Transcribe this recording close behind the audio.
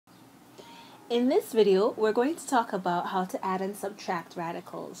In this video, we're going to talk about how to add and subtract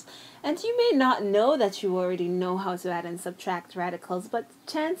radicals. And you may not know that you already know how to add and subtract radicals, but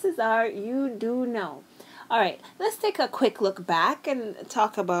chances are you do know. Alright, let's take a quick look back and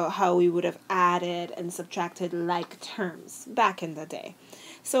talk about how we would have added and subtracted like terms back in the day.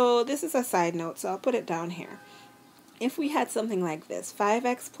 So this is a side note, so I'll put it down here. If we had something like this,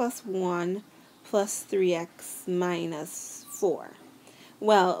 5x plus 1 plus 3x minus 4.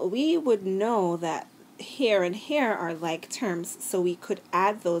 Well, we would know that here and here are like terms, so we could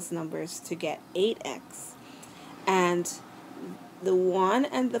add those numbers to get 8x. And the 1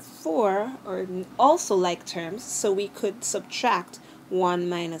 and the 4 are also like terms, so we could subtract 1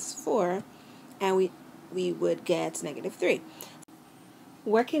 minus 4, and we would get negative 3.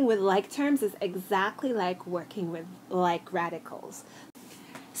 Working with like terms is exactly like working with like radicals.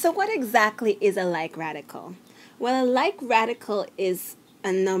 So what exactly is a like radical? Well, a like radical is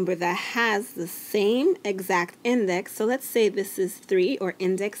a number that has the same exact index. So let's say this is 3, or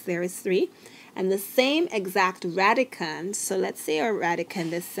index there is 3, and the same exact radicand. So let's say our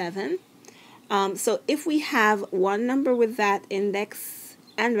radicand is 7. So if we have one number with that index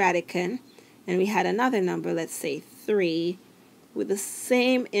and radicand, and we had another number, let's say 3, with the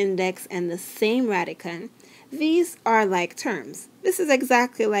same index and the same radicand, these are like terms. This is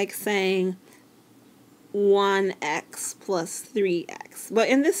exactly like saying 1x plus 3x. But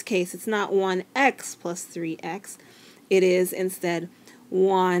in this case, it's not 1x plus 3x. It is instead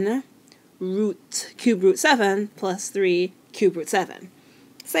 1 cube root 7 plus 3 cube root 7.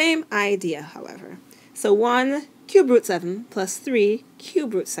 Same idea, however. So 1 cube root 7 plus 3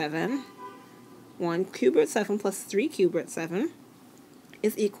 cube root 7, 1 cube root 7 plus 3 cube root 7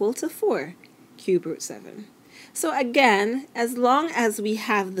 is equal to 4 cube root 7. So again, as long as we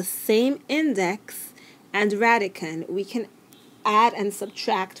have the same index and radicand, we can add and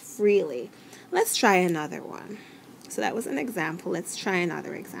subtract freely. Let's try another one. So that was an example. Let's try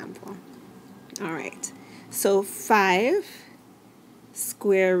another example. All right. So 5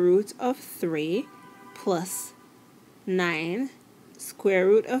 square root of 3 plus 9 square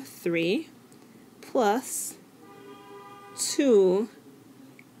root of 3 plus 2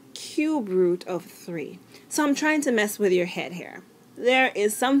 cube root of 3. So I'm trying to mess with your head here. There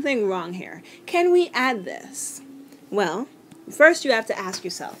is something wrong here. Can we add this? Well, first you have to ask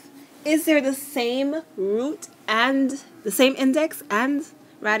yourself, is there the same root and the same index and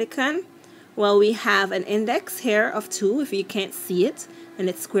radicand? Well, we have an index here of 2 if you can't see it, and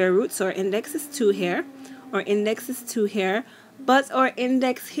its square root, so our index is 2 here. Our index is 2 here, but our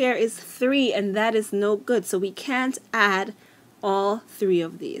index here is 3, and that is no good, so we can't add all 3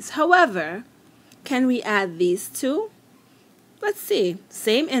 of these. However, can we add these two? Let's see.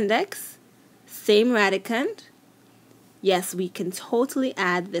 Same index, same radicand. Yes, we can totally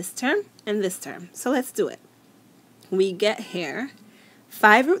add this term and this term. So let's do it. We get here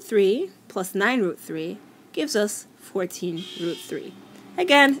 5 root 3 plus 9 root 3 gives us 14 root 3.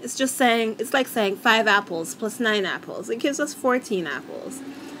 Again, it's just saying, it's like saying 5 apples plus 9 apples. It gives us 14 apples.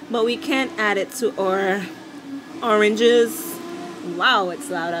 But we can't add it to our oranges. Wow,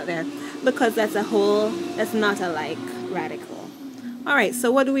 it's loud out there. Because that's not a like radical. Alright,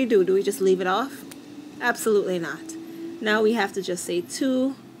 so what do? Do we just leave it off? Absolutely not. Now we have to just say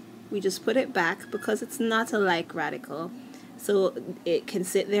 2. We just put it back because it's not a like radical. So it can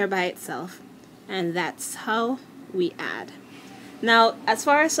sit there by itself. And that's how we add. Now, as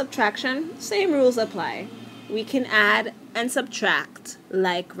far as subtraction, same rules apply. We can add and subtract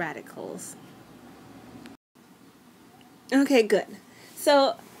like radicals. Okay, good.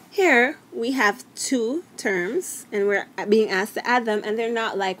 So here we have 2 terms, and we're being asked to add them, and they're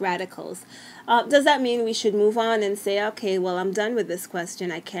not like radicals. Does that mean we should move on and say, okay, well, I'm done with this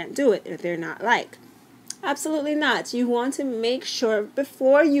question, I can't do it if they're not like? Absolutely not. You want to make sure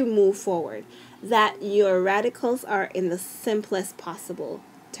before you move forward that your radicals are in the simplest possible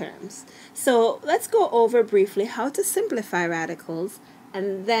terms. So let's go over briefly how to simplify radicals,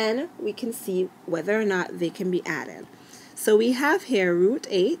 and then we can see whether or not they can be added. So we have here root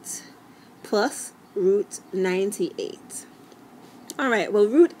 8 plus root 98. Alright, well,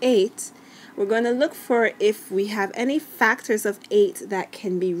 root 8, we're going to look for if we have any factors of 8 that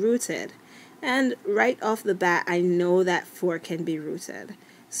can be rooted. And right off the bat, I know that 4 can be rooted.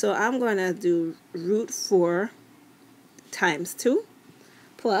 So I'm going to do root 4 times 2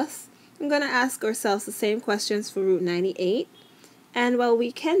 plus, I'm going to ask ourselves the same questions for root 98. And well,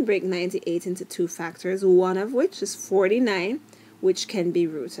 we can break 98 into 2 factors, one of which is 49, which can be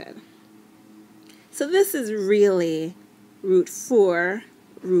rooted. So this is really root 4,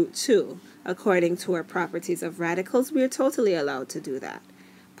 root 2. According to our properties of radicals, we are totally allowed to do that.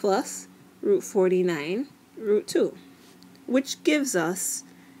 Plus root 49 root 2, which gives us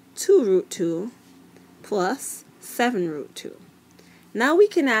 2 root 2 plus 7 root 2. Now we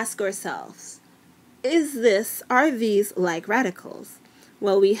can ask ourselves, are these like radicals?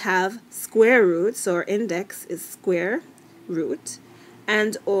 Well, we have square root, so our index is square root,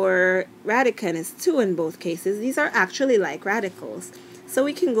 and our radicand is 2 in both cases. These are actually like radicals. So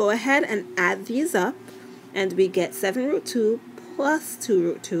we can go ahead and add these up, and we get 7 root 2 plus 2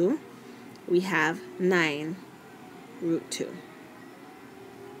 root 2. We have 9 root 2.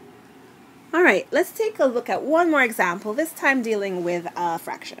 All right, let's take a look at one more example, this time dealing with a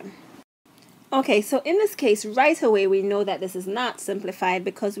fraction. Okay, so in this case, right away we know that this is not simplified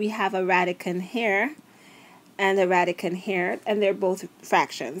because we have a radicand here and a radicand here, and they're both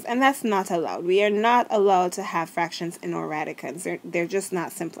fractions, and that's not allowed. We are not allowed to have fractions in our radicands. They're just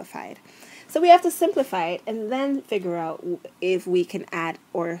not simplified. So we have to simplify it and then figure out if we can add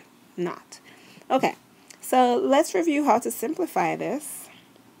or not. Okay, so let's review how to simplify this.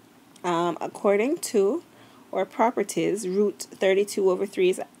 According to our properties, root 32 over 3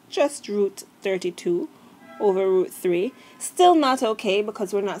 is just root 32 over root 3. Still not okay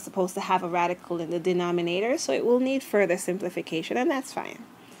because we're not supposed to have a radical in the denominator, so it will need further simplification, and that's fine.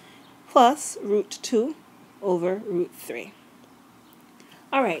 Plus root 2 over root 3.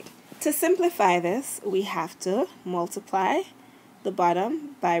 All right, to simplify this, we have to multiply the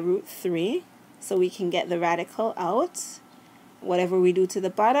bottom by root 3 so we can get the radical out. Whatever we do to the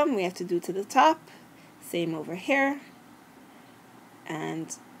bottom, we have to do to the top. Same over here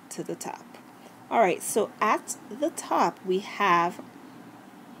and to the top. All right, so at the top we have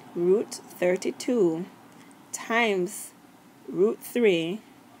root 32 times root 3,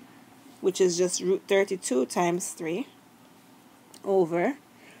 which is just root 32 times 3, over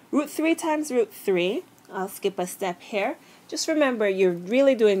root 3 times root 3. I'll skip a step here. Just remember, you're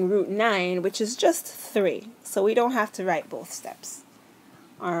really doing root 9, which is just 3. So we don't have to write both steps.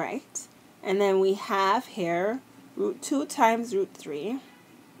 All right. And then we have here root 2 times root 3,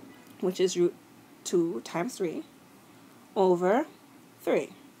 which is root 2 times 3, over 3.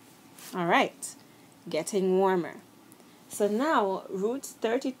 All right. Getting warmer. So now root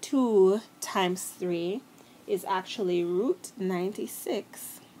 32 times 3 is actually root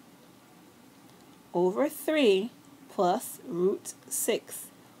 96 over 3 plus root 6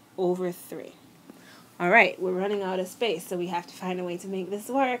 over 3. All right, we're running out of space, so we have to find a way to make this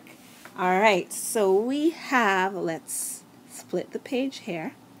work. All right, so we have, let's split the page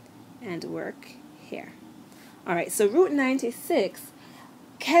here and work here. All right, so root 96,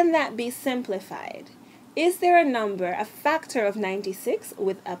 can that be simplified? Is there a number, a factor of 96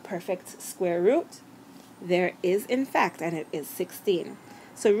 with a perfect square root? There is, in fact, and it is 16.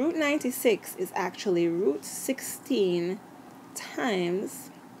 So root 96 is actually root 16 times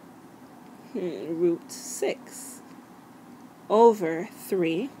root 6 over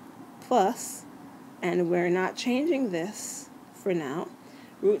 3 plus, and we're not changing this for now,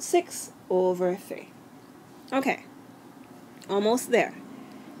 root 6 over 3. Okay, almost there.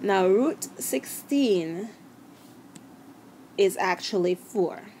 Now root 16 is actually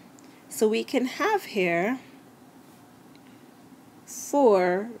 4. So we can have here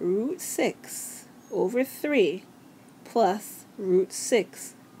 4 root 6 over 3 plus root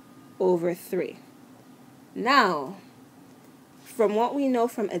 6 over 3. Now, from what we know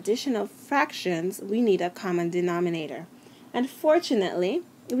from addition of fractions, we need a common denominator. And fortunately,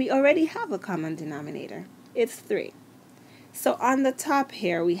 we already have a common denominator. It's 3. So on the top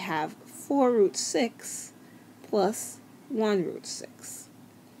here, we have 4 root 6 plus 1 root 6.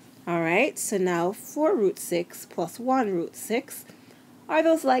 All right, so now 4 root 6 plus 1 root 6. Are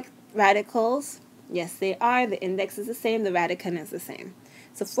those like radicals? Yes, they are. The index is the same. The radicand is the same.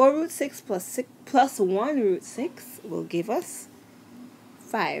 So 4 root 6 plus 1 root 6 will give us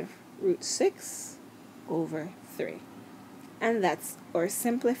 5 root 6 over 3. And that's our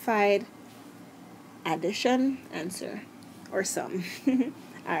simplified addition answer, or sum. All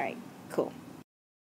right, cool.